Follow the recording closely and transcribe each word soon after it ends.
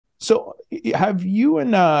So have you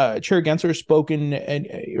and Chair Gensler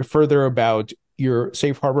spoken further about your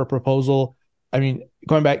safe harbor proposal? I mean,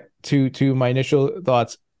 going back to my initial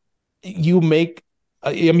thoughts, you make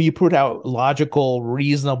I mean, you put out logical,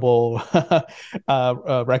 reasonable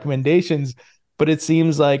recommendations, but it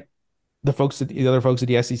seems like the other folks at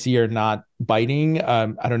the SEC are not biting.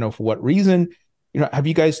 I don't know for what reason. Have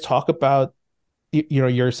you guys talked about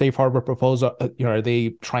your safe harbor proposal? Are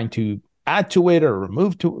they trying to add to it or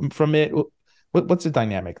remove from it? What's the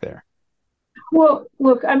dynamic there? Well,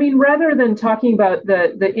 look, I mean, rather than talking about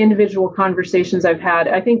the individual conversations I've had,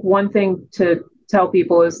 I think one thing to tell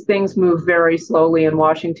people is things move very slowly in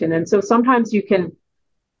Washington. And so sometimes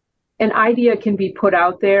an idea can be put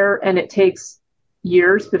out there and it takes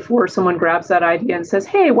years before someone grabs that idea and says,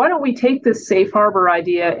 hey, why don't we take this safe harbor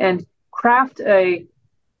idea and craft a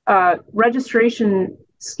registration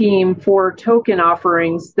scheme for token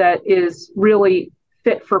offerings that is really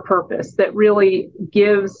fit for purpose, that really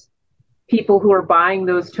gives people who are buying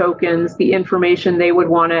those tokens the information they would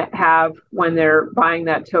want to have when they're buying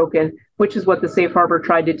that token, which is what the safe harbor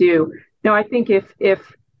tried to do. Now, I think if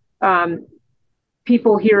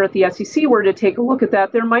people here at the SEC were to take a look at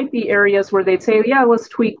that, there might be areas where they'd say, yeah, let's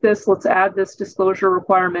tweak this, let's add this disclosure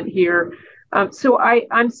requirement here. So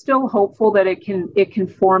I'm still hopeful that it can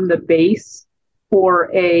form the base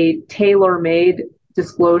for a tailor-made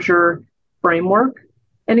disclosure framework.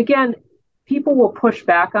 And again, people will push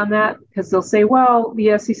back on that because they'll say, well,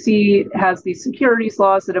 the SEC has these securities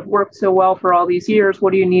laws that have worked so well for all these years.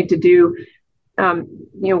 What do you need to do?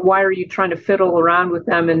 Why are you trying to fiddle around with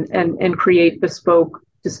them and create bespoke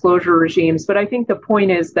disclosure regimes? But I think the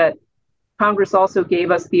point is that Congress also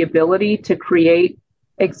gave us the ability to create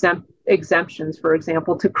exemptions, for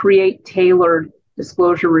example, to create tailored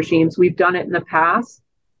disclosure regimes. We've done it in the past,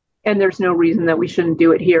 and there's no reason that we shouldn't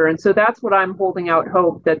do it here. And so that's what I'm holding out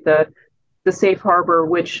hope that the safe harbor,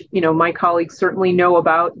 which my colleagues certainly know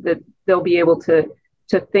about, that they'll be able to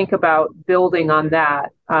think about building on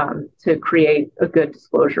that to create a good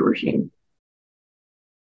disclosure regime.